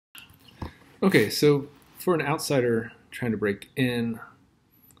Okay, so for an outsider trying to break in,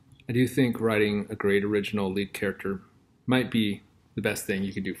 I do think writing a great original lead character might be the best thing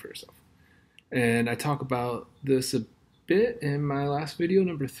you can do for yourself. And I talk about this a bit in my last video,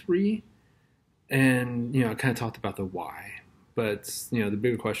 number 3. And, I kind of talked about the why. But, the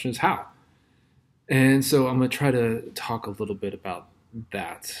bigger question is how. And so I'm going to try to talk a little bit about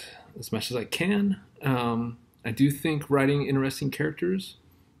that as much as I can. I do think writing interesting characters,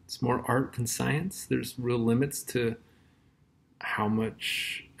 it's more art than science. There's real limits to how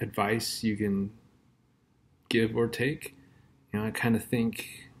much advice you can give or take. I kind of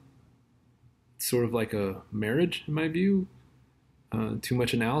think it's sort of like a marriage, in my view. Too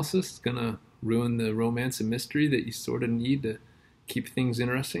much analysis is going to ruin the romance and mystery that you sort of need to keep things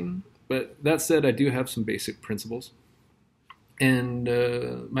interesting. But that said, I do have some basic principles. And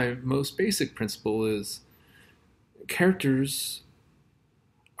my most basic principle is characters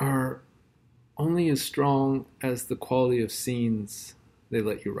are only as strong as the quality of scenes they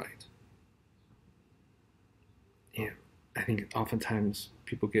let you write. Yeah, I think oftentimes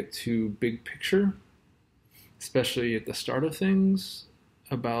people get too big picture, especially at the start of things,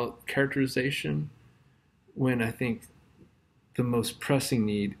 about characterization, when I think the most pressing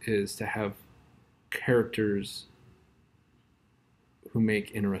need is to have characters who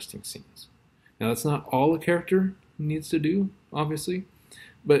make interesting scenes. Now, that's not all a character needs to do, obviously,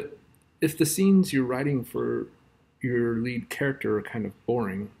 but if the scenes you're writing for your lead character are kind of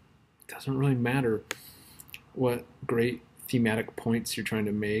boring, it doesn't really matter what great thematic points you're trying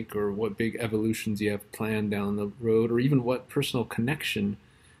to make or what big evolutions you have planned down the road or even what personal connection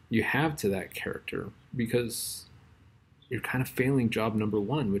you have to that character, because you're kind of failing job number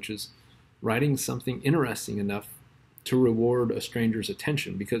 1, which is writing something interesting enough to reward a stranger's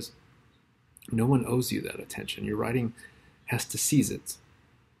attention, because no one owes you that attention. Your writing has to seize it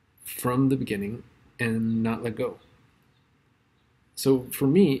from the beginning and not let go. So for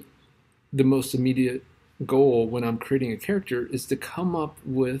me, the most immediate goal when I'm creating a character is to come up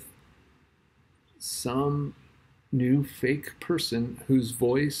with some new fake person whose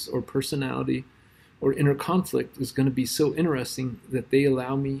voice or personality or inner conflict is going to be so interesting that they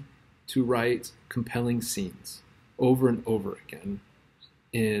allow me to write compelling scenes over and over again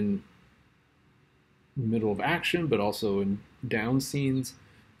in middle of action, but also in down scenes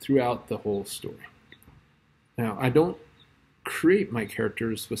throughout the whole story. Now, I don't create my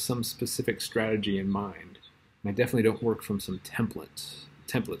characters with some specific strategy in mind. And I definitely don't work from some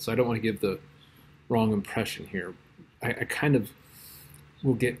template. So I don't want to give the wrong impression here. I kind of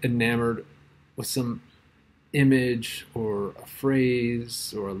will get enamored with some image or a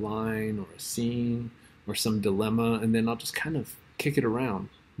phrase or a line or a scene or some dilemma, and then I'll just kind of kick it around,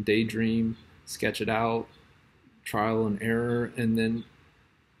 daydream, sketch it out, trial and error, and then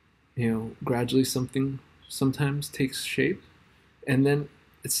gradually something sometimes takes shape. And then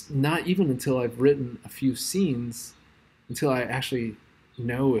it's not even until I've written a few scenes until I actually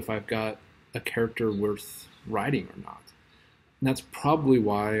know if I've got a character worth writing or not. And that's probably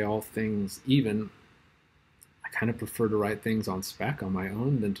why, all things even, I kind of prefer to write things on spec on my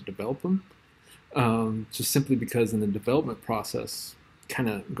own than to develop them. Just simply because in the development process, kind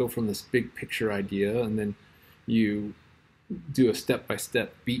of go from this big picture idea, and then you do a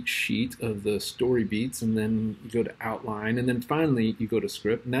step-by-step beat sheet of the story beats, and then you go to outline, and then finally you go to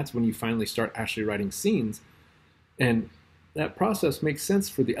script, and that's when you finally start actually writing scenes. And that process makes sense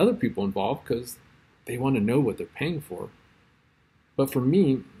for the other people involved because they want to know what they're paying for. But for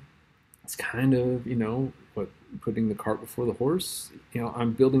me, it's kind of, what, putting the cart before the horse.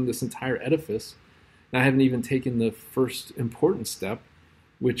 I'm building this entire edifice, and I haven't even taken the first important step,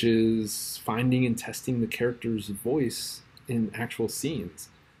 which is finding and testing the character's voice in actual scenes.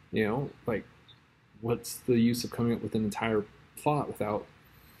 Like, what's the use of coming up with an entire plot without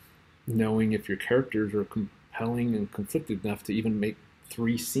knowing if your characters are compelling and conflicted enough to even make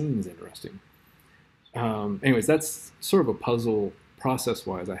 3 scenes interesting? Anyways, that's sort of a puzzle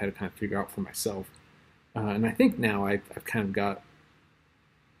process-wise I had to kind of figure out for myself. And I think now I've kind of got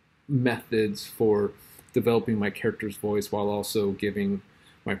methods for developing my character's voice while also giving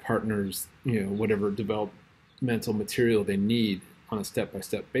my partners, whatever developmental material they need on a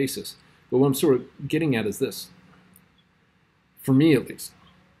step-by-step basis. But what I'm sort of getting at is this. For me, at least,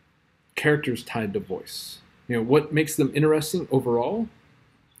 characters tied to voice. What makes them interesting overall?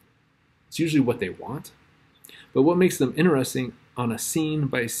 It's usually what they want. But what makes them interesting on a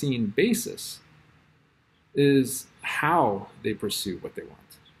scene-by-scene basis is how they pursue what they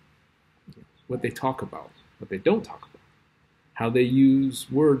want, what they talk about, what they don't talk about, how they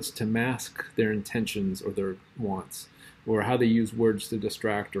use words to mask their intentions or their wants, or how they use words to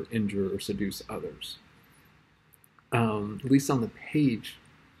distract or injure or seduce others. At least on the page,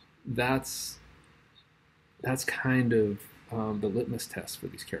 that's kind of the litmus test for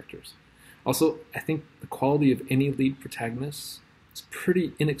these characters. Also, I think the quality of any lead protagonist is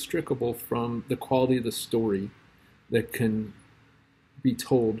pretty inextricable from the quality of the story that can be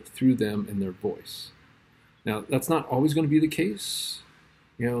told through them and their voice. Now, that's not always going to be the case,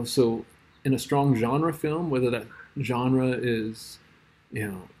 so in a strong genre film, whether that genre is,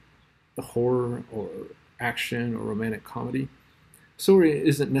 the horror or action or romantic comedy, story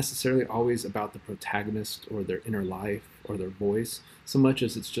isn't necessarily always about the protagonist or their inner life or their voice, so much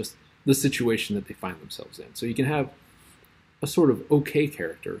as it's just the situation that they find themselves in. So you can have a sort of okay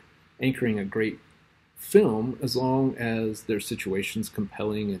character anchoring a great film as long as their situation's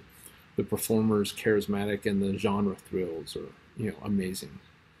compelling and the performer's charismatic and the genre thrills are, amazing.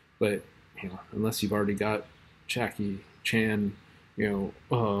 But, unless you've already got Jackie Chan,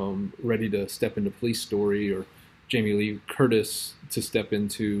 ready to step into Police Story, or Jamie Lee Curtis to step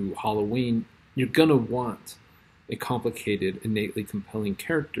into Halloween, you're going to want a complicated, innately compelling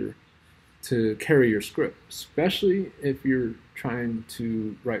character to carry your script, especially if you're trying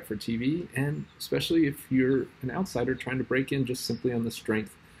to write for TV, and especially if you're an outsider trying to break in just simply on the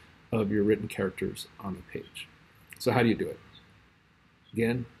strength of your written characters on the page. So how do you do it?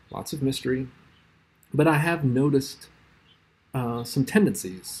 Again, lots of mystery, but I have noticed some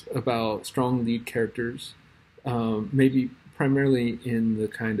tendencies about strong lead characters, maybe primarily in the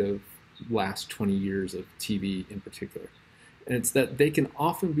kind of last 20 years of TV in particular. And it's that they can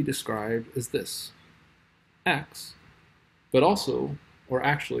often be described as this, X, but also, or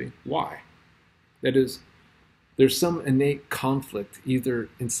actually, Y. That is, there's some innate conflict either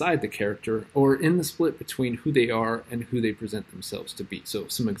inside the character or in the split between who they are and who they present themselves to be. So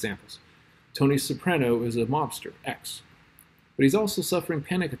some examples. Tony Soprano is a mobster, X, but he's also suffering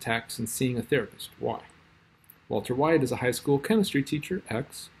panic attacks and seeing a therapist, Y. Walter White is a high school chemistry teacher,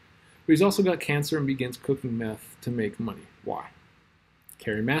 X, but he's also got cancer and begins cooking meth to make money, Y.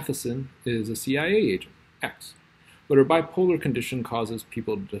 Carrie Matheson is a CIA agent, X, but her bipolar condition causes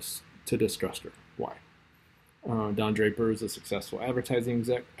people to distrust her, Y. Don Draper is a successful advertising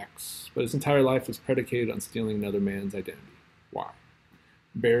exec, X, but his entire life is predicated on stealing another man's identity, Y.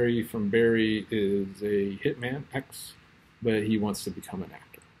 Barry from Barry is a hitman, X, but he wants to become an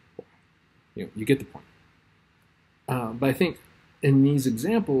actor, Y. You get the point. But I think in these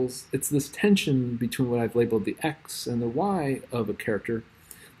examples, it's this tension between what I've labeled the X and the Y of a character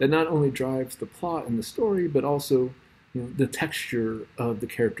that not only drives the plot and the story, but also the texture of the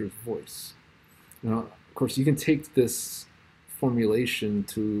character's voice. Now, of course, you can take this formulation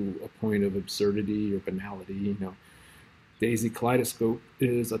to a point of absurdity or banality. Daisy Kaleidoscope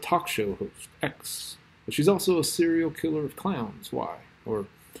is a talk show host, X, but she's also a serial killer of clowns, Y. Or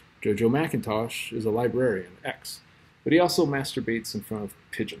Jojo McIntosh is a librarian, X, but he also masturbates in front of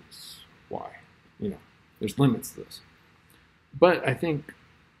pigeons, Y. There's limits to this. But I think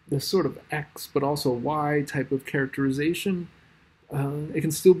this sort of X, but also Y type of characterization, it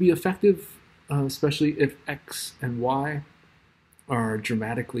can still be effective, especially if X and Y are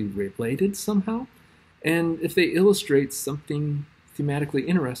dramatically related somehow, and if they illustrate something thematically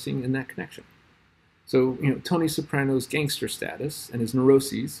interesting in that connection. So, Tony Soprano's gangster status and his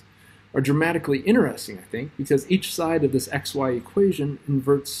neuroses are dramatically interesting, I think, because each side of this XY equation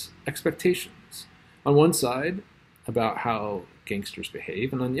inverts expectations. On one side, about how gangsters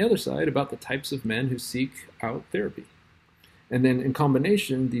behave, and on the other side, about the types of men who seek out therapy. And then in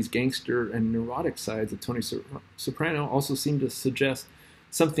combination, these gangster and neurotic sides of Tony Soprano also seem to suggest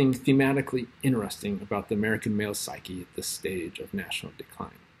something thematically interesting about the American male psyche at this stage of national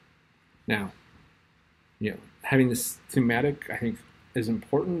decline. Now, having this thematic, I think, is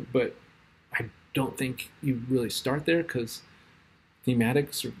important, but I don't think you really start there because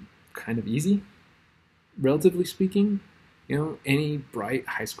thematics are kind of easy, relatively speaking. Any bright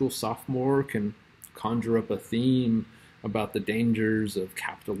high school sophomore can conjure up a theme about the dangers of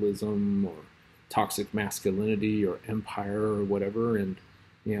capitalism or toxic masculinity or empire or whatever, and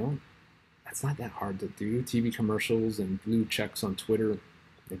that's not that hard to do. TV commercials and blue checks on Twitter,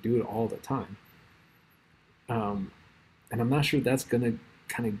 they do it all the time. And I'm not sure that's going to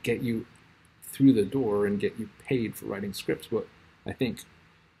kind of get you through the door and get you paid for writing scripts. What I think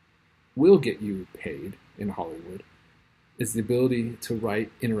will get you paid in Hollywood is the ability to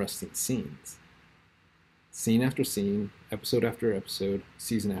write interesting scenes. Scene after scene, episode after episode,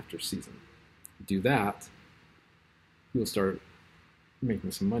 season after season. Do that, you'll start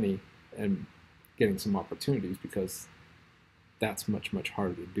making some money and getting some opportunities, because that's much, much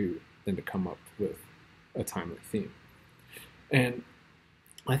harder to do than to come up with a timely theme. And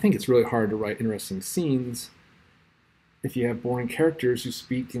I think it's really hard to write interesting scenes if you have boring characters who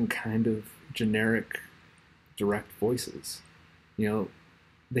speak in kind of generic, direct voices. You know,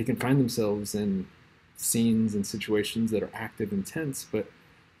 they can find themselves in scenes and situations that are active and tense, but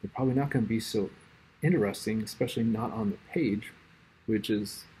they're probably not going to be so interesting, especially not on the page, which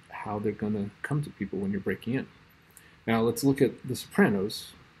is how they're going to come to people when you're breaking in. Now let's look at The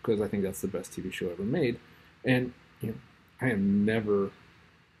Sopranos, because I think that's the best TV show ever made. And I am never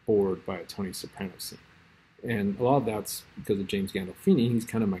bored by a Tony Soprano scene. And a lot of that's because of James Gandolfini. He's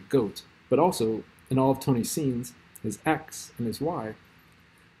kind of my goat. But also, in all of Tony's scenes, his X and his Y,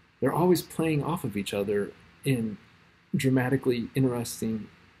 they're always playing off of each other in dramatically interesting,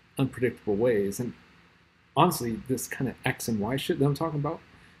 unpredictable ways. And honestly, this kind of X and Y shit that I'm talking about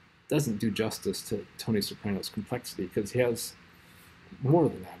doesn't do justice to Tony Soprano's complexity, because he has more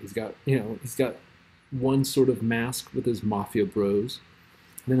than that. He's got one sort of mask with his mafia bros,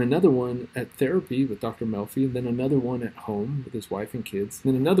 then another one at therapy with Dr. Melfi, then another one at home with his wife and kids,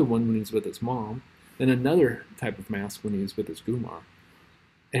 then another one when he's with his mom, then another type of mask when he's with his Gumar.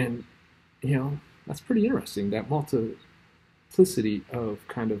 And, that's pretty interesting, that multiplicity of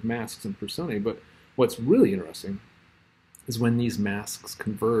kind of masks and personae. But what's really interesting is when these masks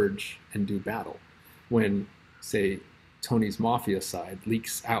converge and do battle. When, say, Tony's mafia side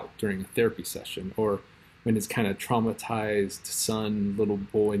leaks out during a therapy session, or when his kind of traumatized son, little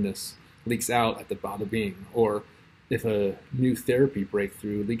boyness leaks out at the Bada Bing, or if a new therapy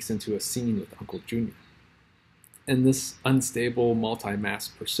breakthrough leaks into a scene with Uncle Junior. And this unstable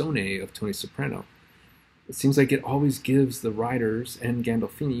multi-mask personae of Tony Soprano, it seems like it always gives the writers and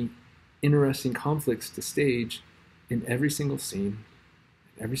Gandolfini interesting conflicts to stage in every single scene,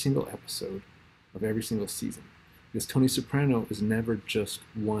 every single episode of every single season. Because Tony Soprano is never just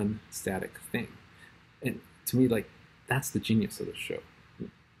one static thing. And to me, that's the genius of the show.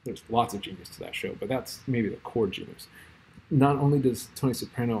 There's lots of genius to that show, but that's maybe the core genius. Not only does Tony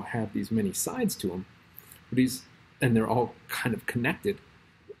Soprano have these many sides to him, and they're all kind of connected,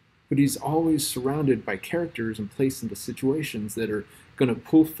 but he's always surrounded by characters and placed into situations that are going to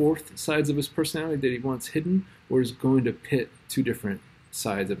pull forth sides of his personality that he wants hidden, or is going to pit two different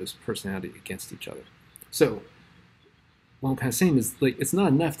sides of his personality against each other. So what I'm kind of saying is, it's not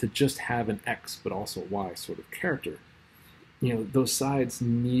enough to just have an X but also Y sort of character. Those sides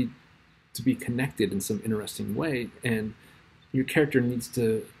need to be connected in some interesting way, and your character needs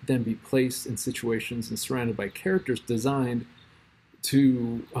to then be placed in situations and surrounded by characters designed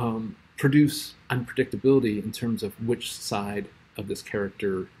to produce unpredictability in terms of which side of this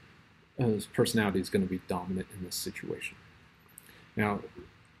character's personality is going to be dominant in this situation. Now,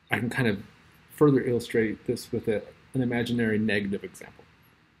 I can kind of further illustrate this with an imaginary negative example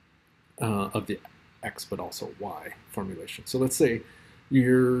of the X but also Y formulation. So let's say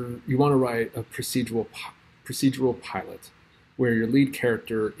you want to write a procedural pilot where your lead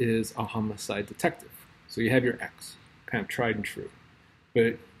character is a homicide detective. So you have your X, kind of tried and true.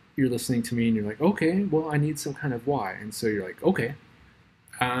 But you're listening to me and you're like, okay, well, I need some kind of Y. And so you're like, okay,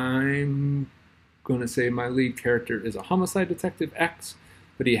 I'm going to say my lead character is a homicide detective X,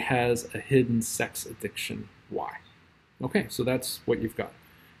 but he has a hidden sex addiction Y. Okay, so that's what you've got.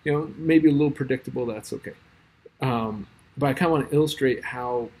 Maybe a little predictable, that's okay. But I kind of want to illustrate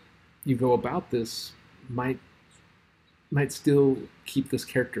how you go about this might still keep this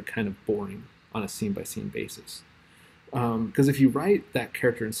character kind of boring on a scene-by-scene basis. Because if you write that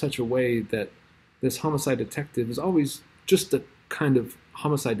character in such a way that this homicide detective is always just a kind of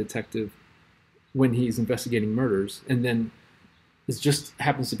homicide detective when he's investigating murders, and then is just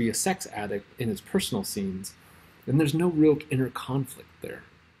happens to be a sex addict in his personal scenes, then there's no real inner conflict there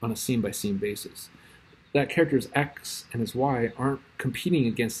on a scene-by-scene basis. That character's X and his Y aren't competing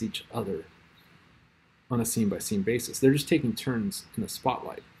against each other on a scene-by-scene basis. They're just taking turns in the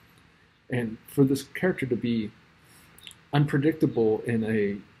spotlight. And for this character to be unpredictable in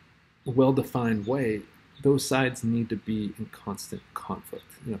a well-defined way, those sides need to be in constant conflict,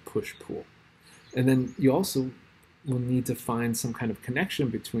 in a push-pull. And then you also will need to find some kind of connection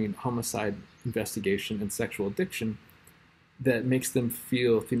between homicide investigation and sexual addiction that makes them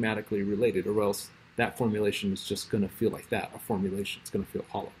feel thematically related, or else that formulation is just going to feel like that, a formulation. It's going to feel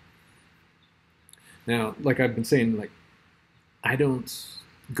hollow. Now, like I've been saying, I don't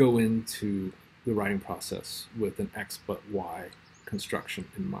go into the writing process with an X but Y construction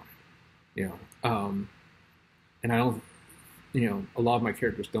in mind. And I don't, a lot of my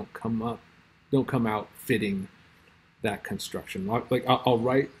characters don't come out fitting that construction. I'll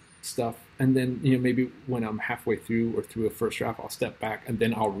write stuff, and then maybe when I'm halfway through or through a first draft, I'll step back and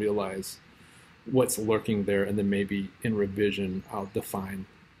then I'll realize, what's lurking there, and then maybe in revision I'll define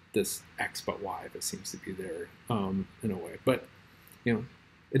this X but Y that seems to be there in a way. But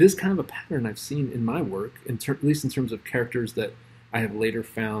it is kind of a pattern I've seen in my work, at least in terms of characters that I have later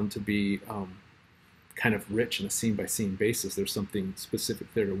found to be kind of rich in a scene-by-scene basis. There's something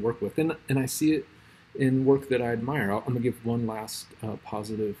specific there to work with, and I see it in work that I admire. I'm going to give one last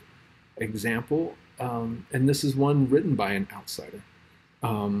positive example, and this is one written by an outsider,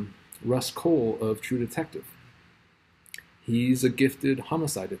 Russ Cole of True Detective. He's a gifted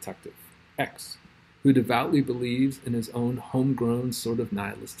homicide detective, X, who devoutly believes in his own homegrown sort of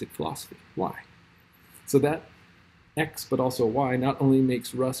nihilistic philosophy, Y. So that X, but also Y, not only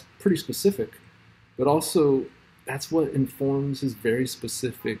makes Russ pretty specific, but also that's what informs his very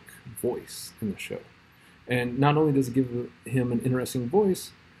specific voice in the show. And not only does it give him an interesting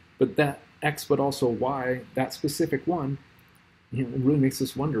voice, but that X, but also Y, that specific one, it really makes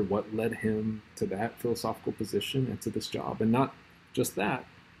us wonder what led him to that philosophical position and to this job. And not just that,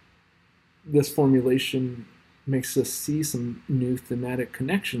 this formulation makes us see some new thematic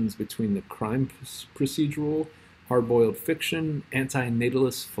connections between the crime procedural, hard-boiled fiction,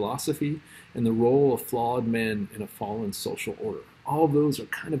 anti-natalist philosophy, and the role of flawed men in a fallen social order. All of those are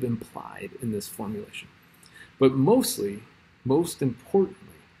kind of implied in this formulation. But most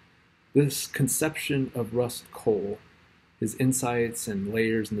importantly, this conception of Russ Cole, his insights and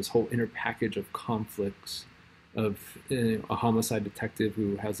layers and this whole inner package of conflicts of a homicide detective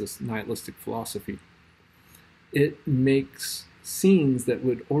who has this nihilistic philosophy, it makes scenes that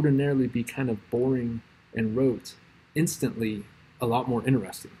would ordinarily be kind of boring and rote instantly a lot more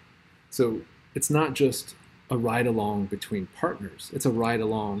interesting. So it's not just a ride-along between partners. It's a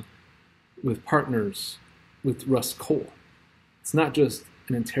ride-along with partners with Russ Cole. It's not just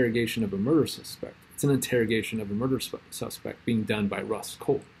an interrogation of a murder suspect. It's an interrogation of a murder suspect being done by Russ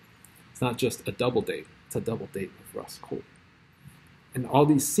Cole. It's not just a double date. It's a double date with Russ Cole. And all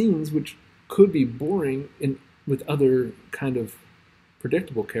these scenes, which could be boring with other kind of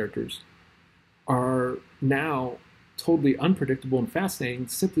predictable characters, are now totally unpredictable and fascinating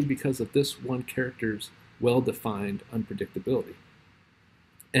simply because of this one character's well-defined unpredictability.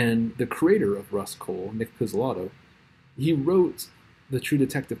 And the creator of Russ Cole, Nick Pizzolatto, he wrote the True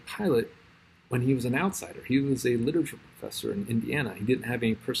Detective pilot when he was an outsider. He was a literature professor in Indiana. He didn't have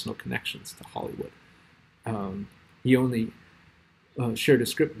any personal connections to Hollywood. He only shared a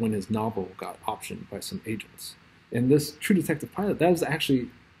script when his novel got optioned by some agents. And this True Detective pilot, that was actually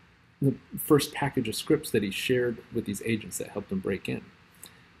the first package of scripts that he shared with these agents that helped him break in,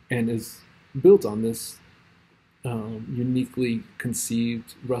 and is built on this uniquely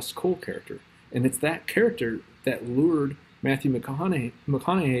conceived Russ Cole character. And it's that character that lured Matthew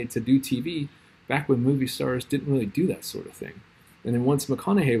McConaughey to do TV back when movie stars didn't really do that sort of thing. And then once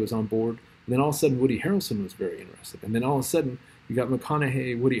McConaughey was on board, then all of a sudden Woody Harrelson was very interested. And then all of a sudden you got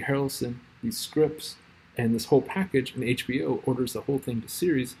McConaughey, Woody Harrelson, these scripts, and this whole package, and HBO orders the whole thing to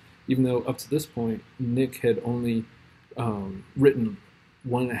series, even though up to this point Nick had only written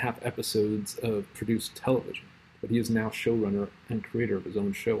 1.5 episodes of produced television. But he is now showrunner and creator of his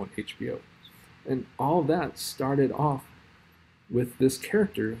own show on HBO. And all of that started off with this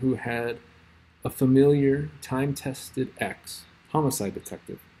character who had a familiar, time-tested X, homicide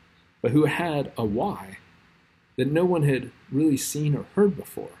detective, but who had a Y that no one had really seen or heard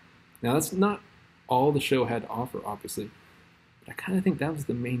before. Now, that's not all the show had to offer, obviously, but I kind of think that was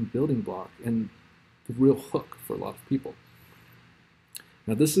the main building block and the real hook for a lot of people.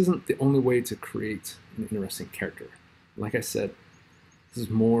 Now, this isn't the only way to create an interesting character. Like I said, this is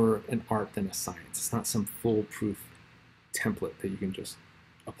more an art than a science. It's not some foolproof template that you can just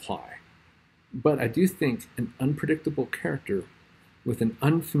apply. But I do think an unpredictable character with an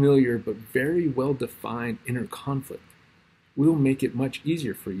unfamiliar but very well-defined inner conflict will make it much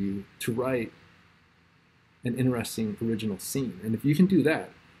easier for you to write an interesting original scene. And if you can do that,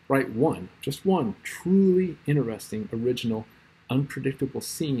 write just one truly interesting, original, unpredictable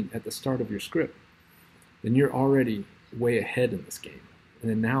scene at the start of your script, then you're already way ahead in this game. And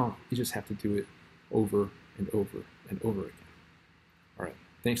then now you just have to do it over and over and over again. All right,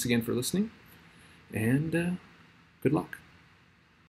 thanks again for listening, and good luck.